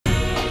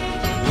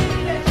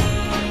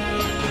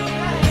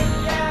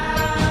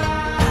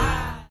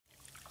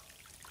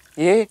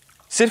ये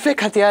सिर्फ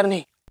एक हथियार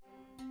नहीं,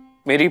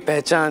 मेरी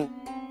पहचान,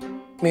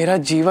 मेरा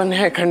जीवन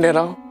है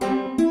खंडेराव।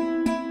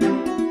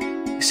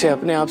 इसे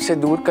अपने आप से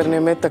दूर करने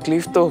में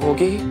तकलीफ तो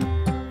होगी,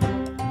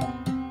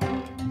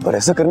 पर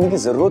ऐसा करने की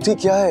जरूरत ही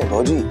क्या है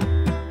भौजी?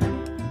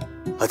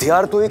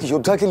 हथियार तो एक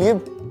योद्धा के लिए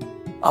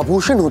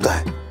आभूषण होता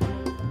है।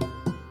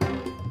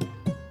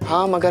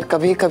 हाँ, मगर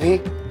कभी कभी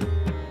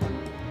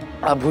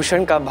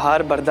आभूषण का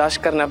भार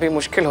बर्दाश्त करना भी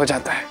मुश्किल हो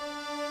जाता है।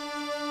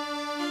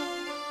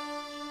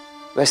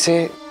 वैसे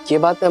ये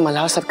बात मैं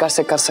मल्हार सरकार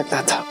से कर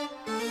सकता था,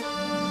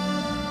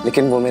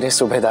 लेकिन वो मेरे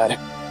सूबेदार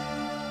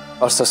हैं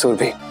और ससुर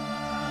भी।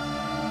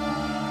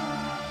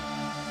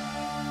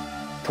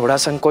 थोड़ा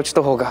संकोच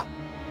तो होगा।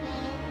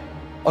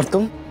 और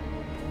तुम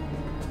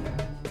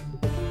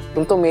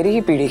तो मेरी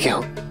ही पीढ़ी के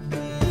हो,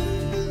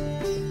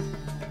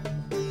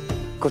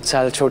 कुछ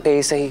साल छोटे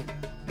ही सही,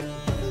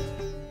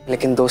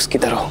 लेकिन दोस्त की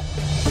तरह हो।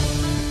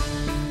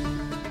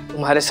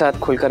 तुम्हारे साथ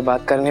खुलकर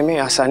बात करने में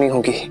आसानी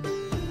होगी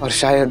और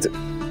शायद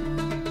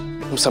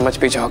तुम समझ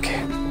भी जाओगे।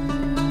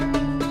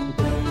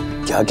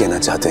 क्या कहना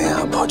चाहते हैं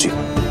आप भौजी?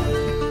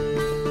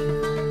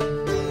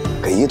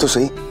 कहिए तो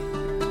सही।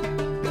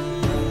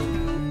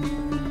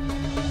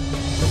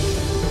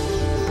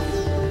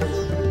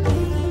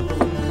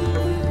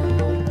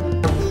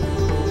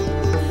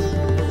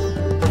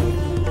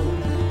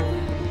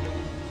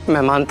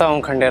 मैं मानता हूं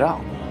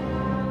खंडेराव,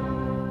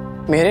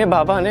 मेरे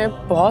बाबा ने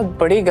बहुत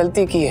बड़ी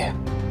गलती की है,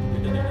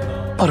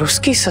 और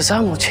उसकी सजा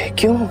मुझे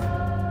क्यों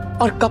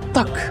और कब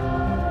तक?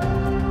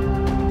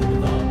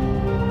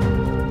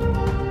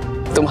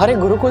 तुम्हारे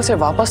गुरुकुल से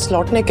वापस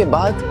लौटने के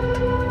बाद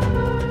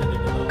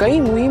कई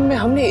मुहिम में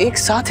हमने एक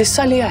साथ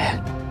हिस्सा लिया है।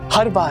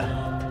 हर बार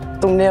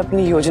तुमने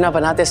अपनी योजना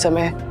बनाते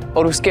समय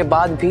और उसके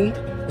बाद भी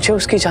मुझे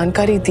उसकी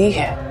जानकारी दी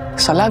है,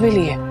 सलाह भी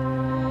ली है।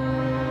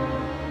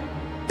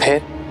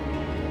 फिर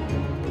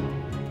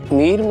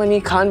मीर मनी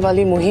खान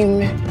वाली मुहिम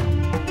में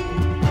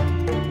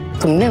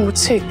तुमने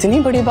मुझसे इतनी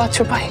बड़ी बात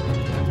छुपाई,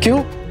 क्यों?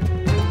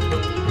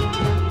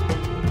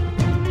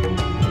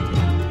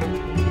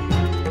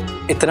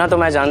 इतना तो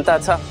मैं जानता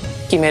था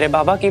कि मेरे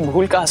बाबा की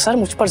भूल का असर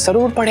मुझ पर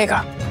जरूर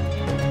पड़ेगा,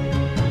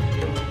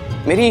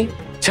 मेरी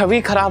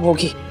छवि खराब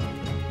होगी,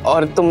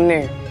 और तुमने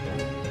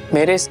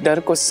मेरे इस डर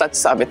को सच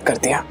साबित कर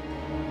दिया।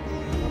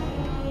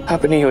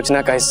 अपनी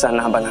योजना का हिस्सा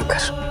ना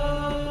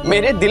बनाकर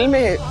मेरे दिल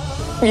में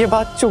ये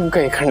बात चुभ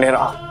गई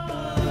खंडेराव।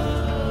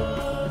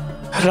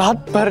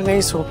 रात भर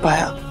नहीं सो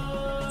पाया,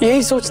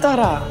 यही सोचता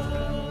रहा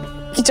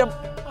कि जब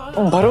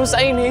भरोसा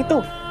ही नहीं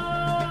तो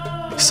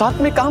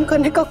साथ में काम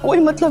करने का कोई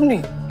मतलब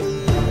नहीं।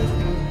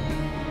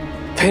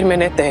 फिर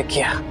मैंने तय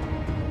किया,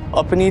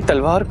 अपनी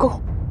तलवार को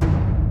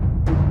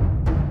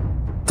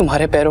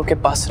तुम्हारे पैरों के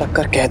पास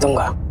रखकर कह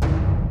दूंगा,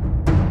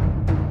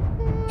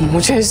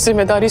 मुझे इस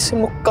जिम्मेदारी से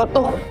मुक्त कर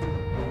दो।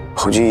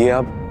 भौजी, ये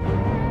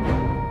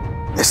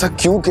आप ऐसा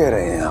क्यों कह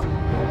रहे हैं? आप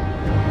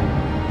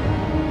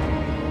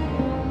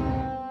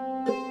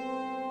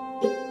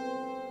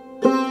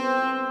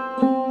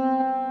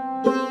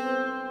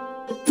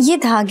ये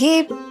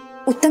धागे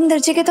उत्तम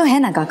दर्जे के तो है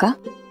ना काका?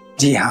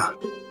 जी हाँ।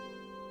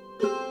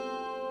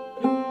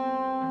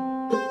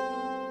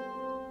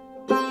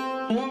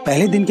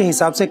 पहले दिन के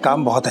हिसाब से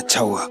काम बहुत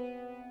अच्छा हुआ।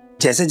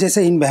 जैसे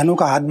जैसे इन बहनों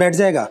का हाथ बैठ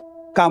जाएगा,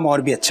 काम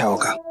और भी अच्छा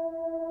होगा।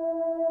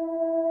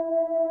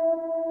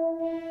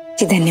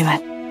 जी धन्यवाद।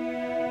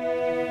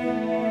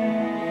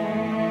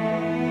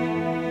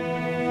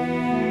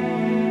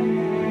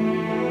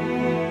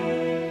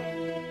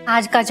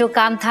 आज का जो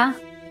काम था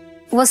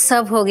वो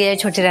सब हो गया है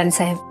छोटे रानी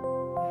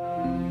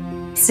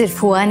साहब।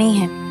 सिर्फ हुआ नहीं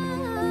है,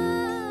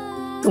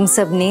 तुम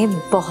सबने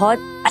बहुत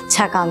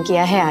अच्छा काम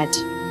किया है आज।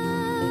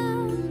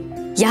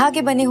 यहाँ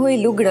के बने हुए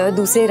लुगड़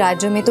दूसरे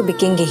राज्यों में तो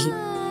बिकेंगे ही,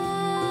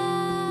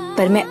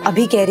 पर मैं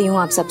अभी कह रही हूँ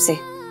आप सबसे,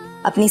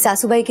 अपनी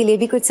सासूबाई के लिए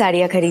भी कुछ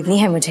साड़ियाँ खरीदनी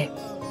है मुझे,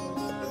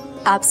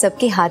 आप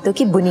सबके हाथों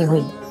की बुनी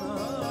हुई।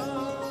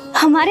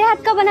 हमारे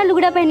हाथ का बना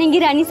लुगड़ा पहनेंगी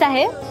रानी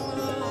साहब?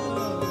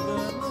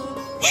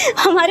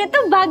 हमारे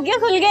तो भाग्य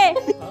खुल गए।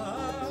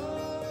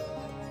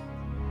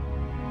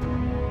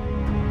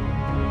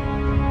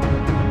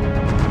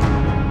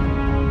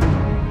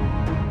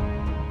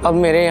 अब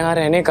मेरे यहाँ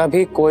रहने का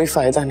भी कोई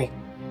फायदा नहीं।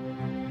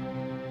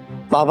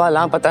 बाबा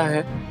लापता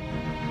है,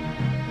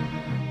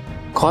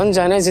 कौन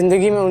जाने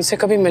जिंदगी में उनसे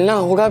कभी मिलना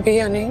होगा भी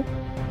या नहीं।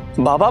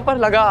 बाबा पर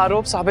लगा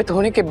आरोप साबित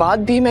होने के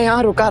बाद भी मैं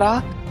यहाँ रुका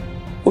रहा,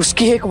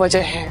 उसकी एक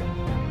वजह है,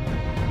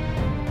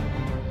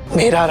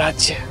 मेरा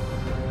राज्य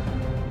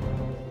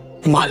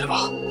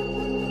मालवा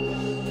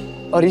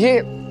और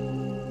ये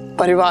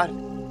परिवार।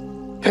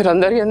 फिर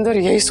अंदर ही अंदर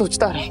यही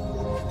सोचता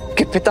रहा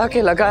कि पिता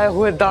के लगाए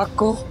हुए दाग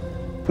को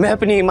मैं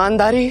अपनी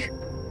ईमानदारी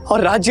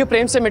और राज्य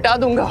प्रेम से मिटा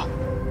दूंगा,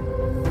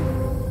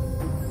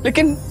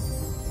 लेकिन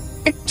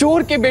एक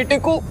चोर के बेटे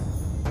को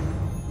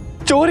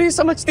चोर ही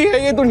समझती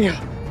है ये दुनिया।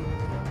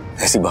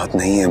 ऐसी बात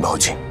नहीं है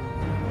भौजी।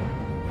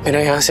 मेरा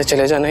यहां से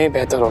चले जाना ही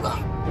बेहतर होगा।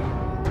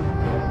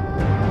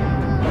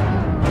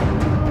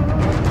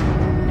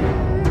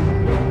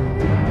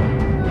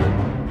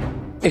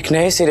 एक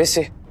नए सिरे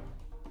से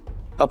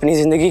अपनी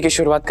जिंदगी की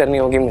शुरुआत करनी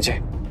होगी मुझे।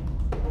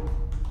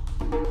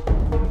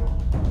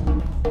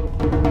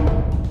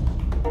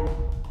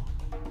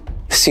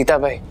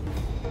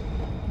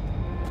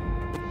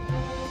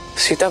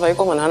 सीताबाई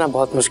को मनाना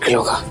बहुत मुश्किल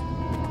होगा।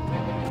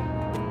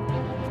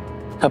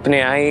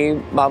 अपने आई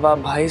बाबा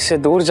भाई से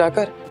दूर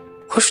जाकर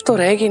खुश तो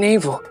रहेगी नहीं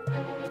वो,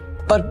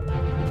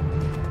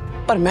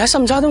 पर मैं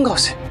समझा दूंगा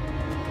उसे।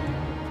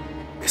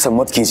 ऐसा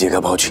मत कीजिएगा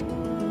भाऊजी।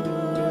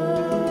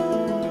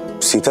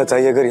 सीता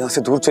ताई अगर यहां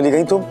से दूर चली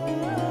गई तो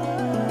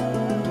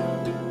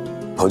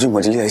भाऊजी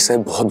मजली आई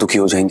साहब बहुत दुखी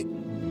हो जाएंगे।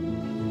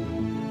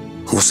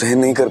 वो सहन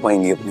नहीं कर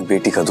पाएंगी अपनी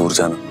बेटी का दूर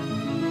जाना।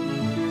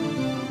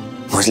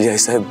 मजली आई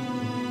साहब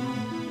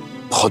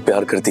बहुत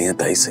प्यार करती हैं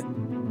ताई से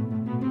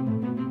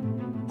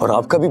और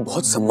आपका भी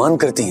बहुत सम्मान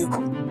करती हैं वो।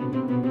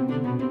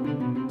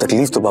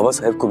 तकलीफ तो बाबा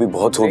साहब को भी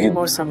बहुत होगी।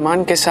 और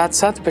सम्मान के साथ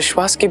साथ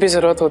विश्वास की भी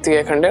जरूरत होती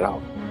है खंडेराव।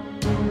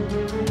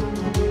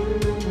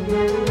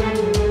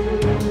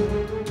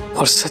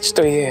 और सच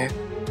तो ये है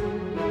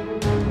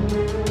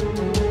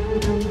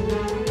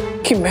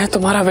कि मैं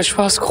तुम्हारा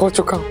विश्वास खो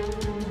चुका हूं।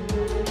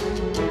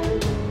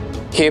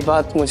 ये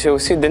बात मुझे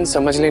उसी दिन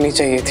समझ लेनी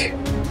चाहिए थी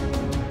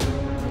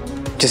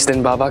जिस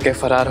दिन बाबा के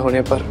फरार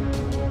होने पर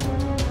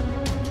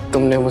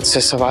तुमने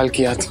मुझसे सवाल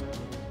किया था।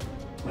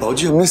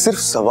 भाऊजी हमने सिर्फ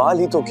सवाल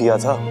ही तो किया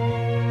था।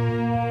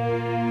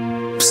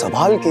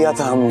 सवाल किया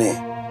था हमने,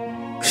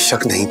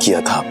 शक नहीं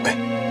किया था आप पे।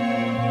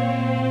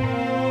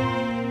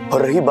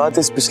 और रही बात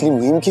इस पिछली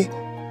मुहिम की,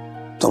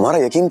 तो हमारा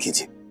यकीन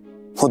कीजिए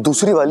वो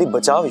दूसरी वाली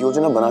बचाव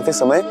योजना बनाते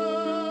समय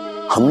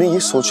हमने ये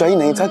सोचा ही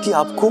नहीं था कि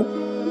आपको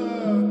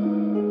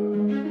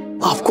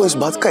इस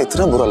बात का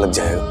इतना बुरा लग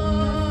जाएगा।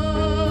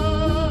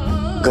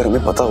 अगर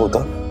हमें पता होता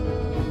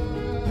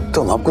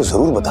तो हम आपको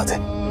जरूर बताते।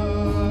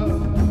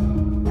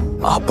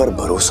 आप पर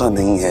भरोसा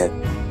नहीं है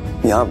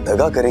या आप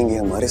दगा करेंगे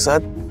हमारे साथ,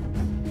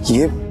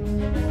 ये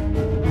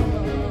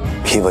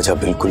वजह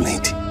बिल्कुल नहीं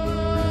थी।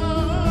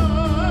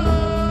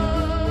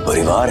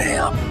 परिवार हैं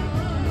आप,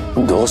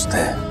 दोस्त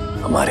हैं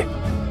हमारे।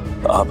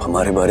 आप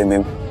हमारे बारे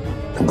में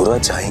बुरा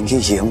चाहेंगे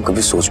ये हम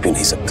कभी सोच भी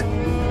नहीं सकते।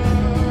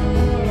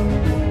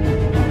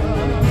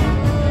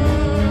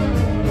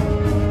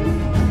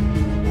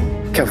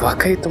 क्या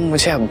वाकई तुम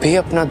मुझे अब भी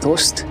अपना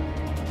दोस्त,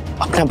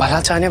 अपना भला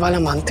चाहने वाला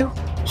मानते हो?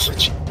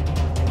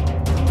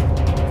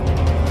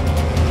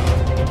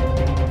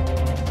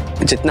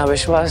 जितना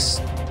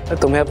विश्वास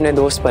तुम्हें अपने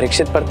दोस्त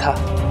परीक्षित पर था,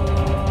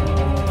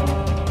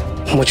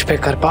 मुझ पे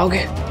कर पाओगे?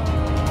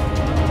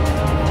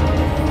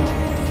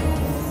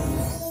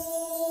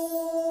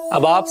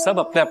 अब आप सब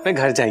अपने अपने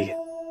घर जाइए।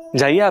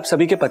 जाइए, आप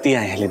सभी के पति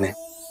आए हैं लेने।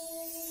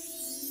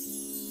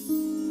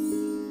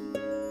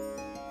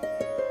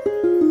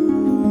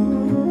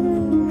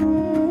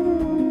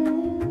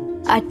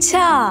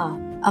 अच्छा,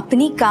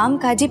 अपनी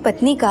कामकाजी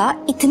पत्नी का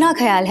इतना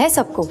ख्याल है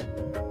सबको।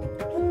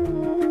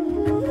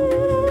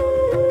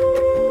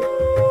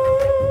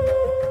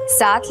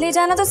 साथ ले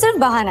जाना तो सिर्फ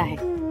बहाना है।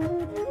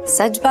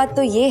 सच बात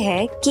तो ये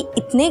है कि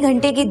इतने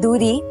घंटे की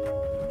दूरी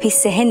भी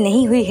सहन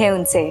नहीं हुई है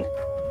उनसे।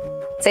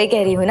 सही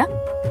कह रही हूँ ना?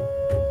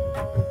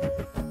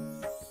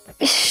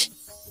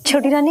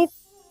 छोटी रानी,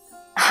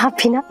 आप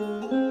भी ना।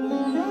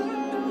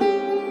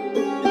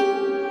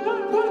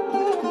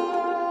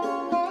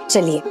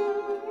 चलिए,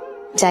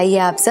 जाइए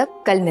आप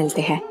सब, कल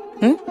मिलते हैं।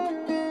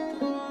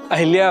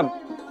 अहिल्या,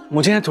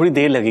 मुझे यहाँ थोड़ी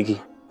देर लगेगी।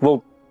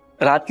 वो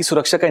रात की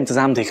सुरक्षा का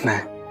इंतजाम देखना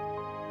है।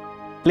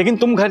 लेकिन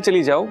तुम घर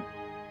चली जाओ,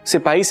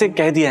 सिपाही से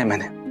कह दिया है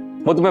मैंने,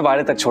 वो तुम्हें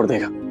वाड़े तक छोड़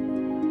देगा।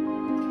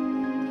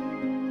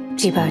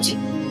 जी बाजी।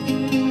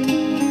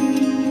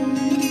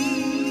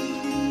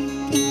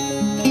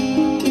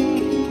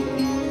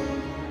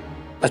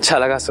 अच्छा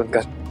लगा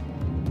सुनकर।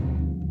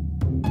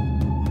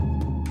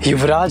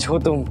 युवराज हो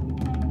तुम,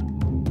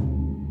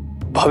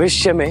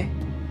 भविष्य में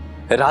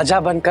राजा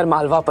बनकर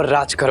मालवा पर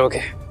राज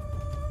करोगे।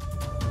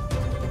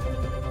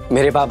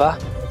 मेरे बाबा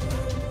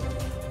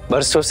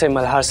बरसों से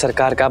मल्हार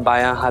सरकार का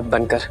बायां हाथ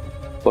बनकर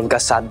उनका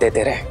साथ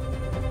देते रहे,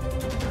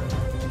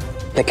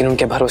 लेकिन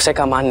उनके भरोसे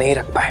का मान नहीं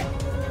रख पाए।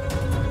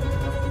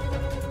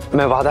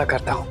 मैं वादा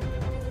करता हूं,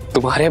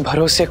 तुम्हारे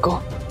भरोसे को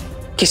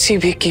किसी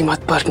भी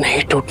कीमत पर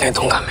नहीं टूटने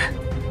दूंगा मैं।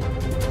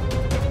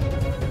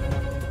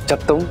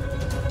 जब तुम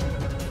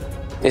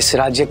इस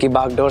राज्य की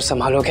बागडोर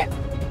संभालोगे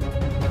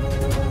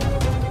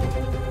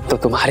तो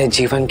तुम्हारे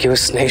जीवन की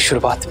उस नई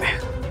शुरुआत में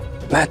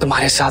मैं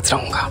तुम्हारे साथ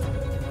रहूंगा,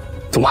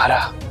 तुम्हारा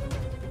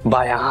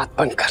बायां हाथ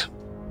बनकर।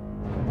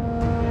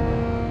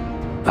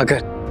 अगर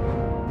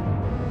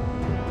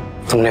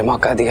तुमने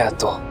मौका दिया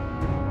तो।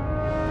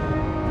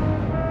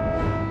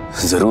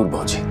 जरूर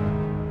भौजी,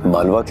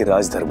 मालवा के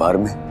राज दरबार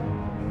में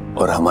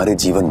और हमारे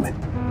जीवन में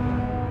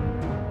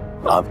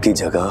आपकी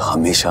जगह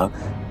हमेशा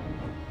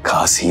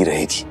खास ही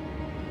रहेगी।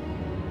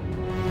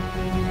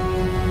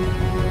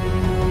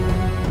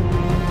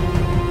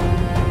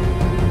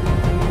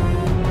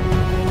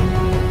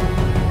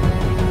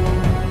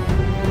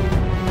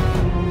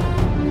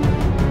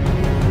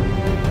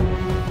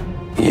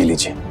 ये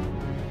लीजिए,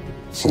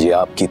 ये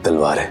आपकी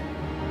तलवार है,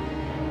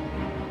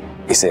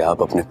 इसे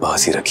आप अपने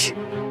पास ही रखिए।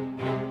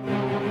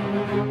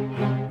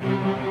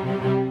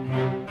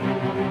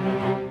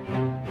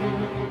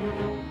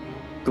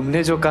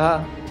 तुमने जो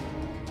कहा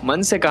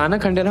मन से कहा ना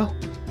खंडेराव,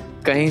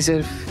 कहीं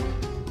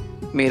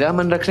सिर्फ मेरा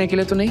मन रखने के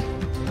लिए तो नहीं,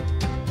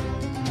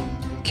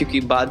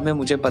 क्योंकि बाद में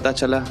मुझे पता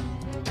चला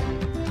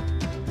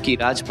कि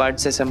राजपाट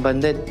से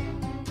संबंधित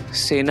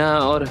सेना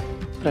और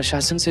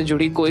प्रशासन से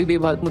जुड़ी कोई भी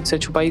बात मुझसे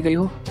छुपाई गई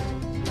हो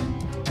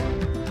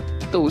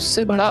तो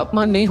उससे बड़ा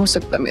अपमान नहीं हो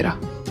सकता मेरा।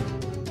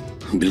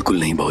 बिल्कुल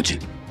नहीं बाबूजी,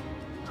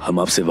 हम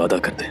आपसे वादा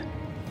करते हैं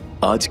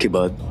आज के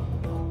बाद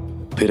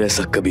फिर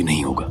ऐसा कभी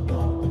नहीं होगा।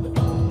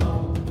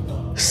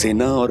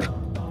 सेना और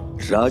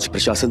राज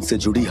प्रशासन से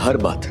जुड़ी हर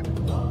बात,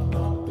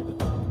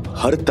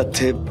 हर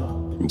तथ्य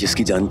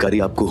जिसकी जानकारी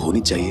आपको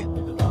होनी चाहिए,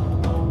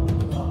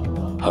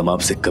 हम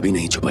आपसे कभी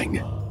नहीं छुपाएंगे।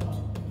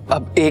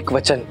 अब एक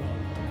वचन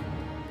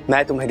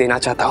मैं तुम्हें देना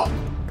चाहता हूं,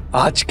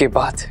 आज के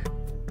बाद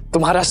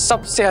तुम्हारा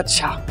सबसे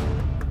अच्छा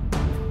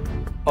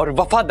और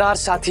वफादार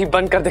साथी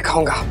बनकर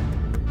दिखाऊंगा।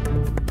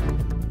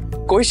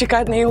 कोई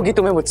शिकायत नहीं होगी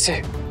तुम्हें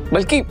मुझसे,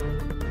 बल्कि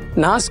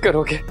नाज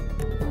करोगे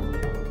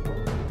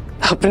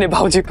अपने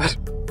भाऊजी पर।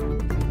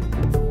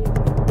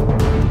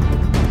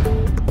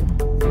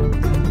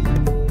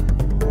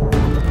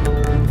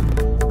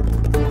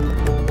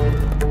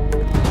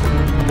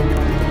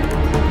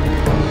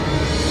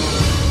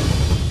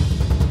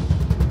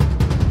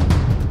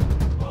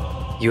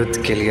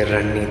 युद्ध के लिए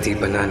रणनीति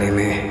बनाने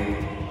में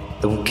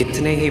तुम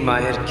कितने ही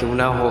माहिर क्यों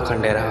ना हो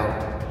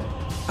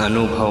खंडेराव,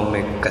 अनुभव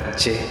में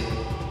कच्चे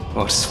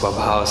और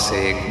स्वभाव से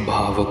एक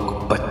भावुक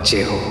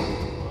बच्चे हो,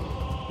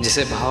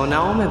 जिसे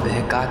भावनाओं में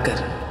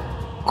बहकाकर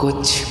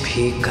कुछ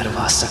भी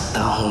करवा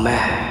सकता हूं मैं।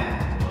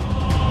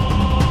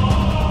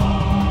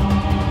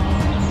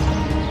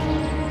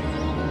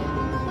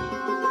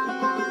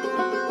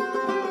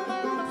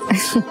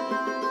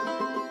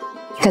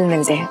 कल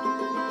मिलते हैं।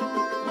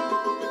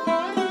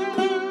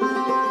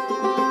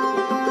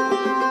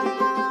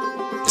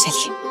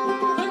 चलिए।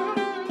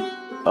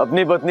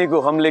 अपनी पत्नी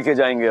को हम लेके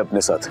जाएंगे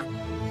अपने साथ।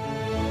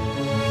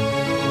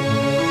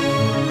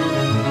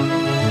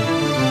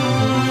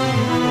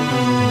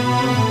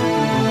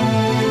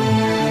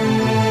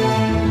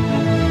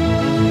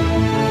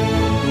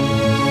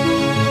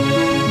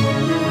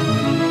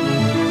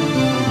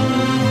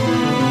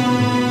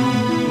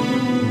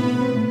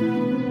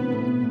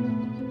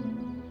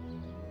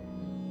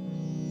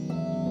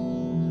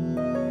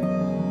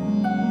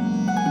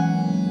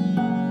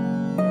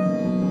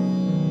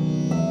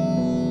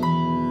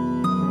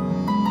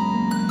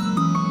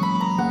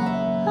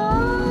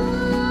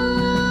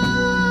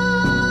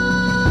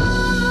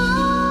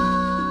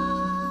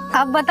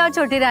 अब बताओ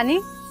छोटी रानी,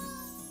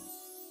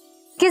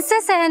 किससे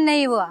सहन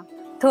नहीं हुआ?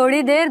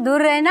 थोड़ी देर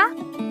दूर रहना।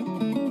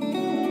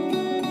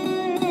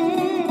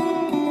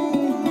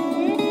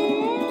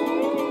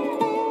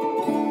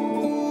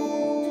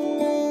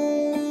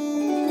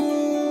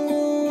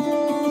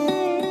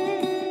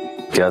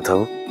 क्या था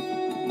वो?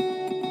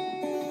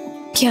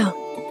 क्या?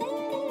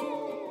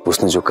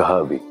 उसने जो कहा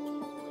अभी।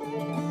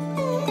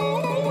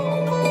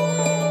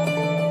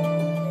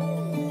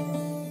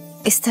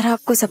 इस तरह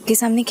आपको सबके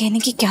सामने कहने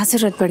की क्या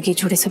जरूरत पड़ गई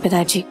छोटे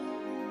सूबेदार जी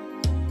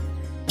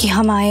कि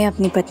हम आए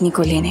अपनी पत्नी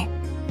को लेने?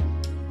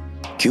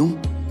 क्यों?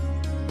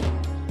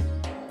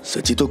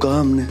 सच्ची तो कहा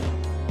हमने,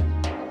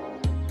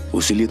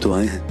 उसी लिए तो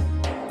आए हैं।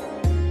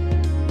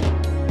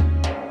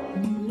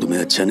 तुम्हें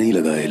अच्छा नहीं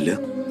लगा अहिल्या?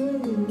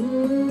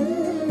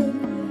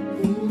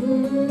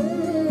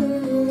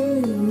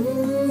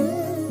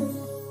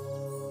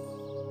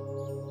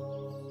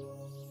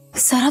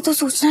 सारा तो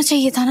सोचना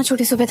चाहिए था ना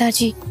छोटे सूबेदार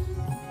जी,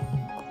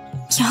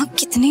 यहाँ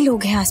कितने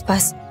लोग हैं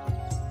आसपास,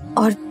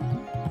 और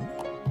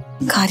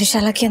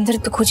कार्यशाला के अंदर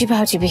तो खोजी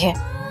भाजी भी है।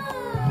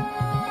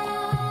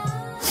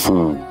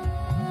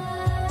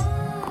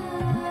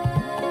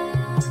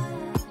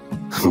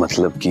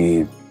 मतलब कि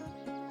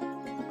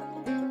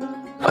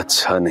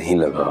अच्छा नहीं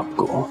लगा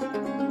आपको?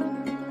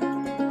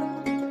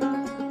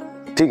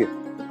 ठीक है,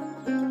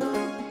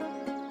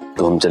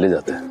 तो हम चले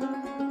जाते हैं।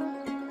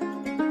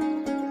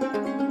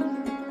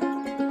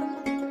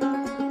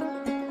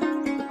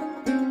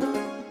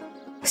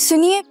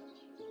 सुनिए,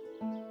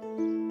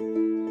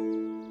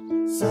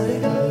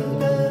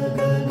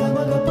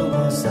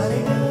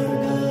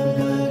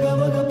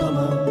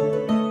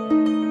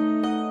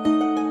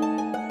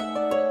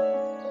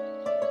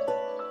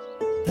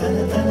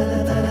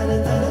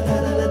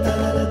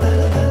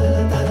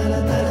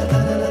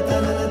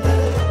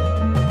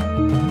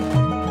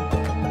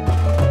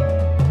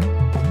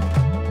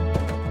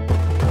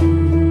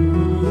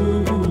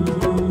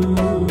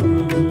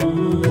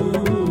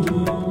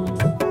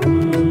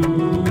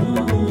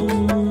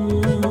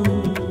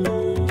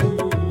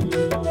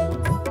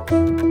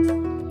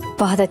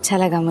 बहुत अच्छा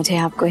लगा मुझे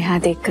आपको यहाँ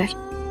देखकर।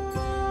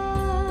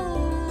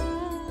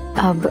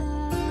 अब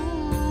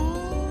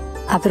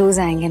आप रोज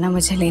आएंगे ना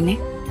मुझे लेने?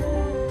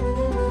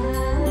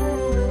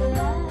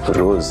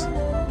 रोज?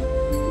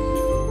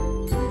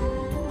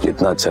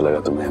 इतना अच्छा लगा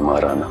तुम्हें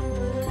महाराना?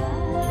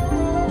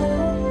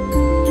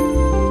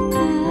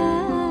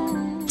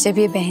 जब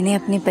ये बहनें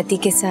अपने पति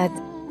के साथ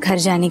घर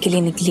जाने के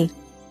लिए निकली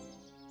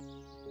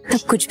तब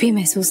कुछ भी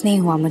महसूस नहीं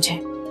हुआ मुझे।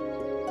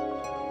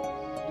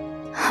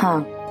 हाँ,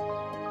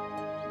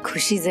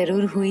 खुशी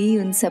जरूर हुई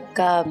उन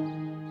सबका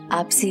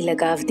आपसी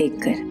लगाव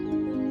देखकर।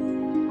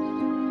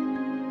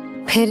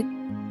 फिर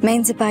मैं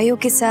इन सिपाहियों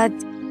के साथ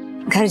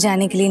घर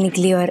जाने के लिए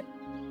निकली और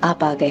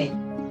आप आ गए।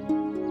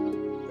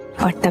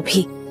 और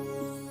तभी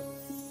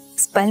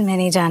इस पल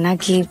मैंने जाना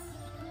कि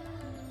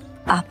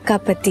आपका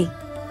पति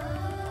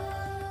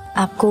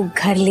आपको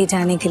घर ले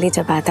जाने के लिए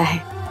जब आता है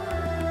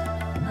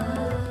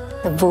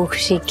तो वो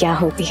खुशी क्या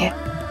होती है।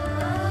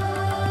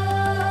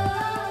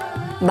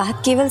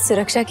 बात केवल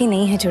सुरक्षा की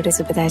नहीं है छोटे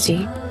से पिताजी,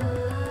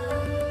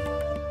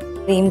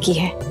 प्रेम की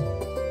है,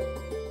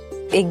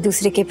 एक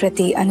दूसरे के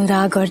प्रति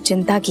अनुराग और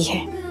चिंता की है,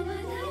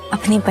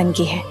 अपनेपन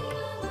की है।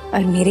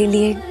 और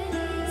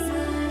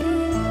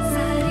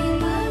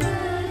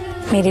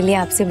मेरे लिए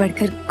आपसे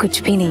बढ़कर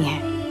कुछ भी नहीं है।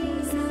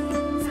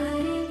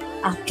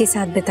 आपके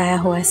साथ बिताया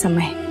हुआ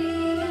समय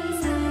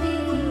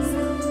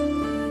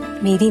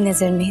मेरी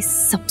नजर में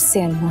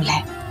सबसे अनमोल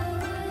है।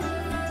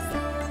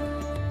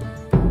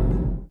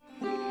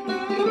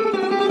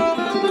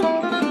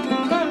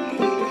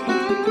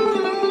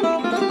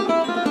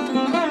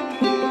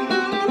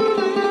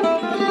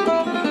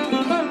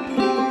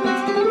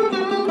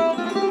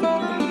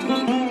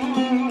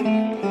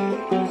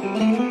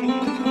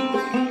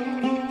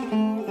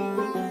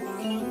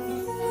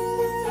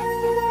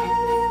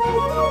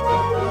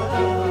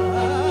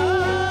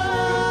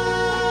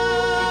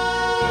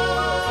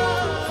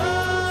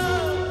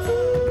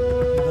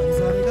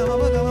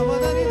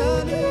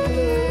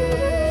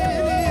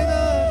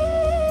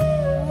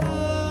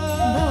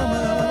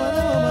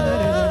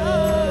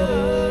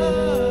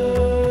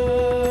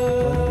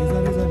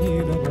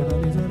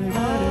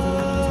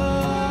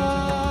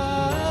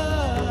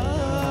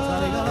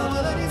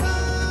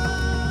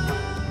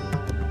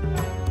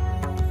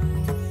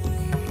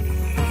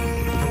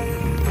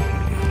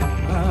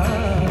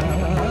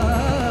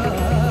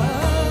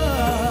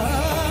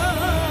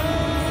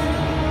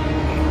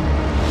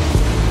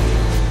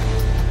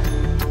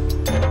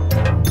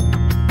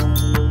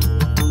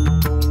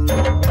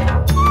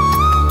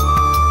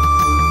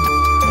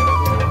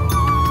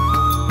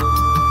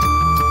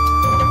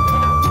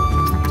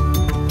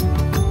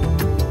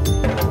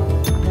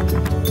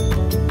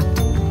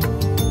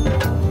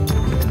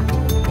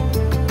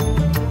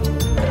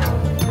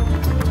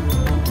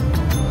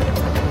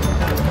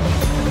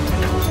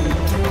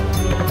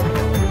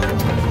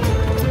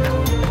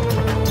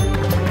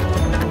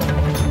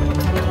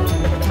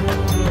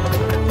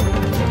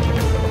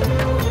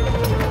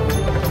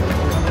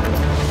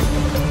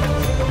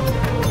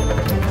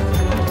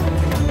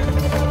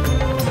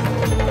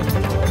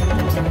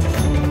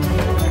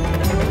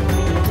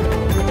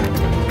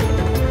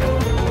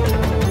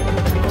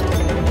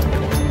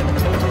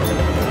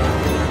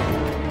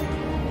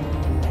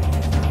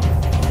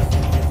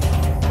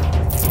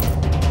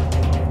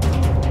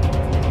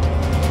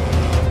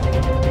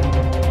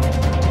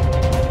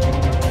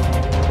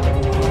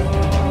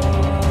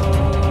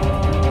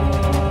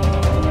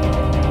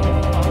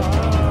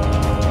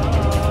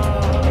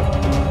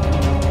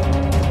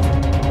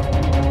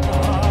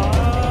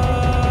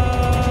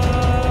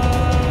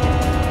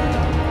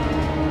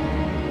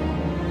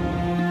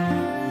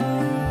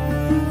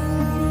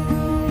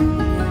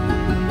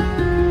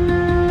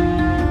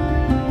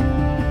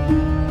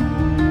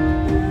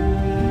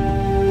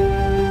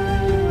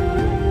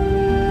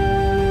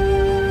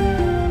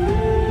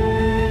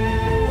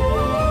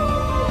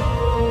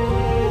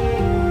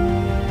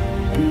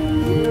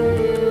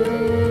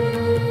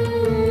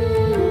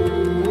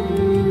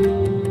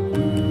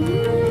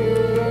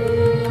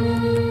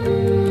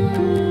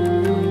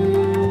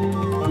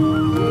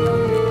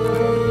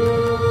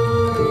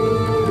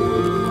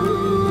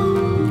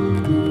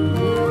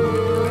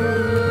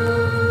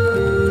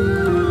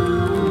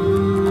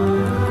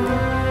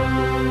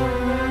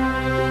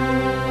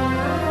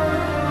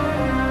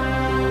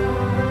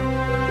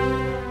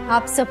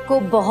 आप सबको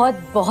बहुत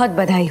बहुत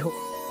बधाई हो।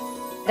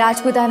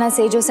 राजपुताना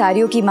से जो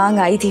साड़ियों की मांग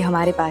आई थी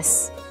हमारे पास,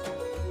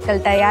 कल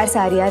तैयार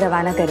साड़ियाँ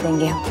रवाना कर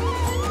देंगे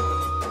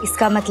हम।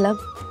 इसका मतलब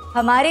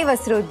हमारे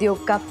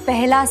वस्त्रोद्योग का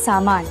पहला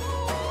सामान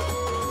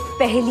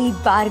पहली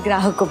बार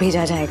ग्राहक को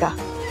भेजा जाएगा।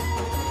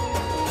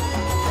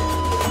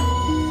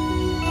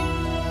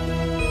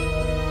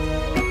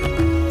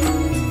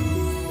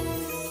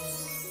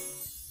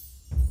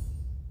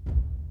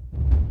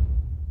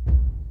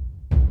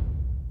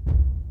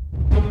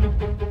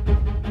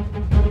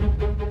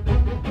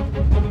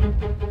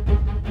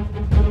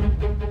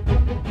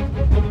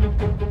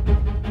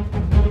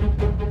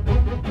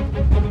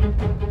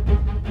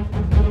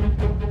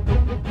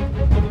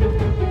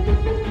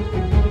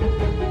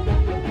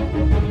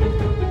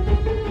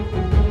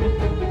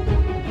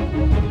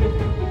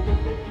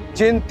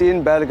 जिन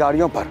 3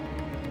 बैलगाड़ियों पर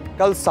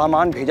कल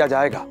सामान भेजा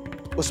जाएगा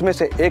उसमें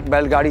से एक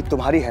बैलगाड़ी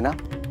तुम्हारी है ना?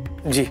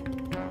 जी।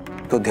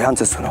 तो ध्यान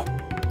से सुनो,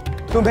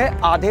 तुम्हें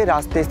आधे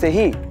रास्ते से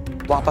ही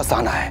वापस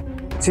आना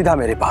है, सीधा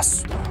मेरे पास,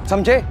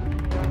 समझे?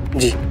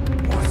 जी।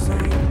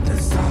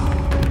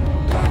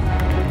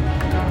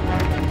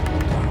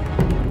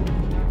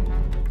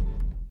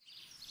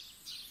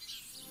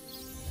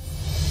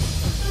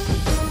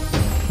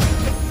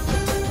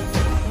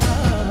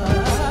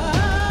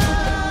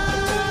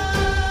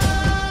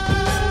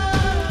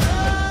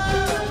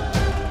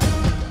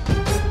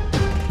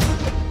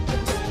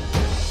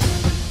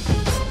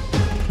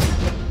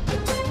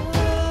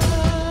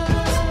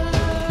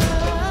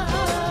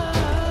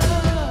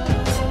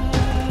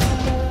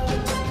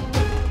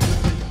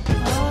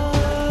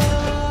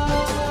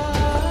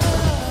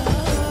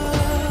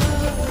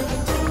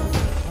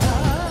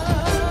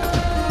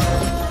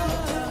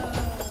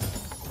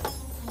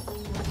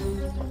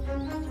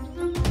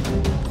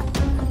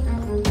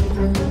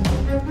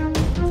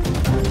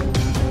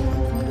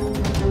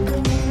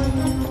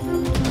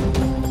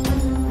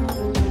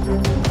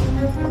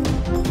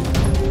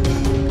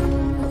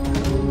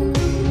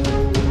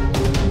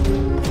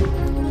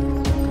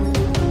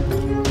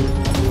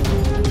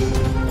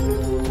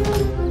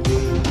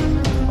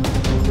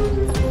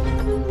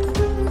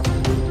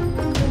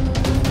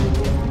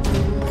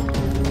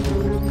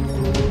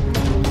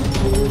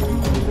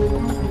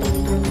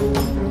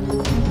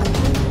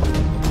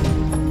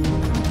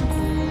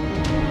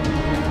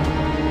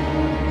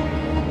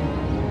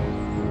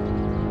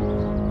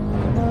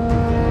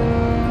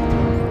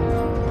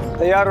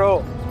 तैयार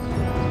रहो।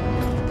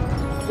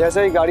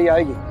 जैसे ही गाड़ी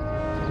आएगी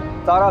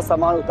सारा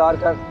सामान उतार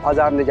कर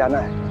बाजार ले जाना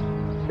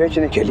है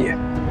बेचने के लिए।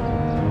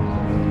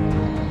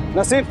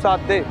 नसीब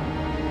साथ दे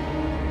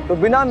तो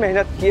बिना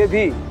मेहनत किए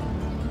भी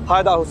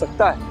फायदा हो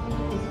सकता है।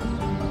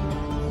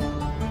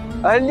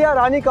 अहिल्या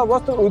रानी का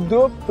वस्त्र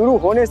उद्योग शुरू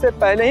होने से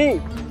पहले ही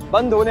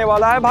बंद होने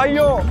वाला है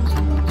भाइयों।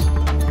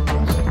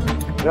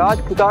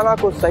 राजपुताना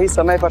को सही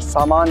समय पर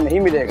सामान नहीं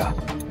मिलेगा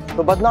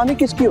तो बदनामी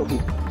किसकी होगी?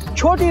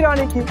 छोटी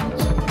रानी की।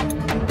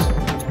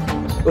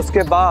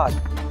 उसके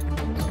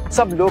बाद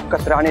सब लोग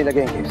कतराने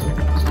लगेंगे,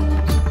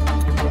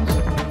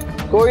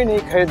 कोई नहीं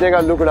खरीदेगा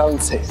लुगड़ा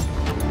उनसे।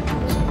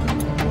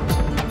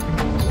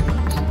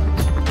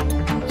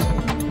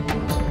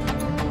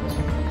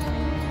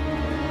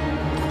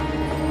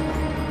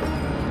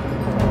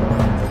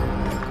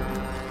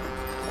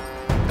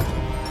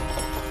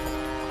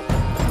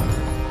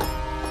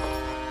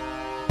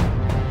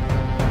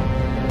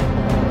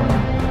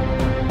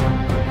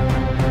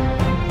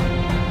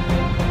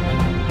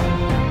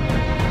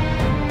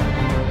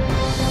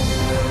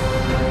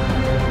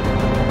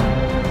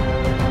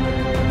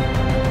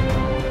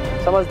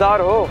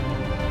 समझदार हो,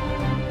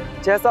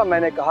 जैसा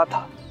मैंने कहा था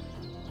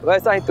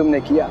वैसा ही तुमने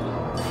किया।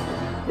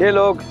 ये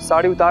लोग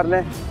साड़ी उतार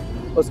लें,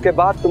 उसके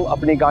बाद तुम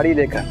अपनी गाड़ी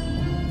लेकर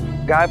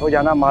गायब हो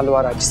जाना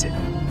मालवा राज्य से,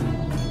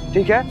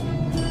 ठीक है?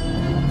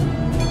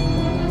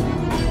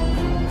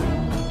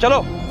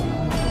 चलो।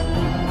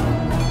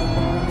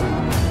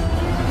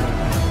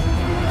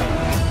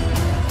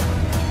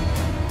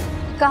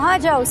 कहाँ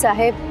जाओ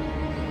साहेब?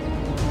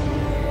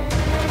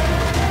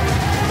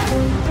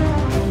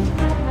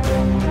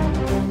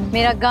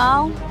 मेरा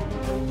गांव,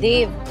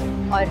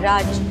 देव और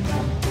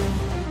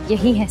राज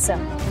यही है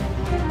सब।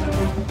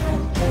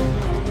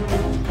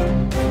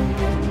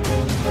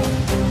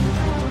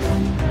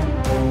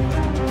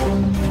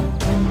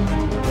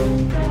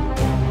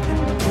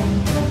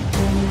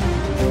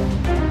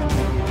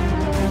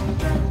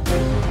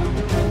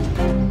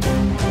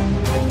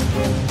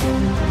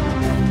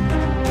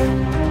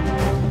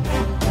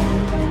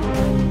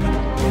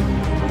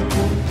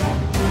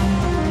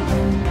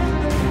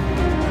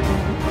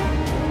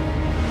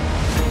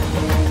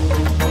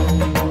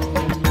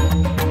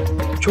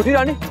 छोटी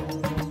रानी,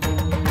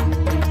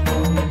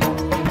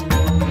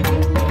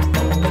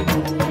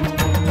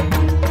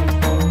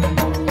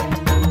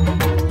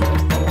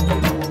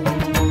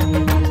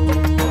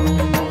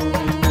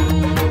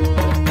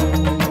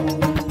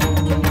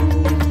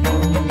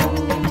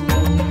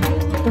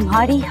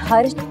 तुम्हारी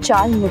हर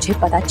चाल मुझे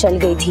पता चल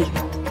गई थी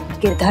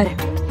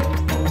Girdhar.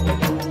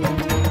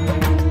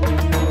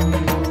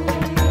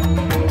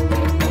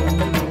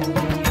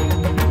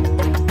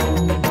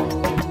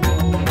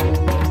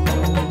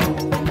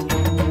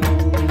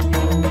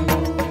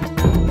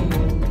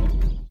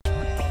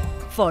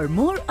 For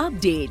more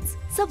updates,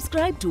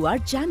 subscribe to our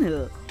channel,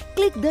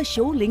 click the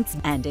show links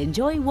and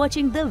enjoy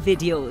watching the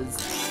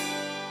videos.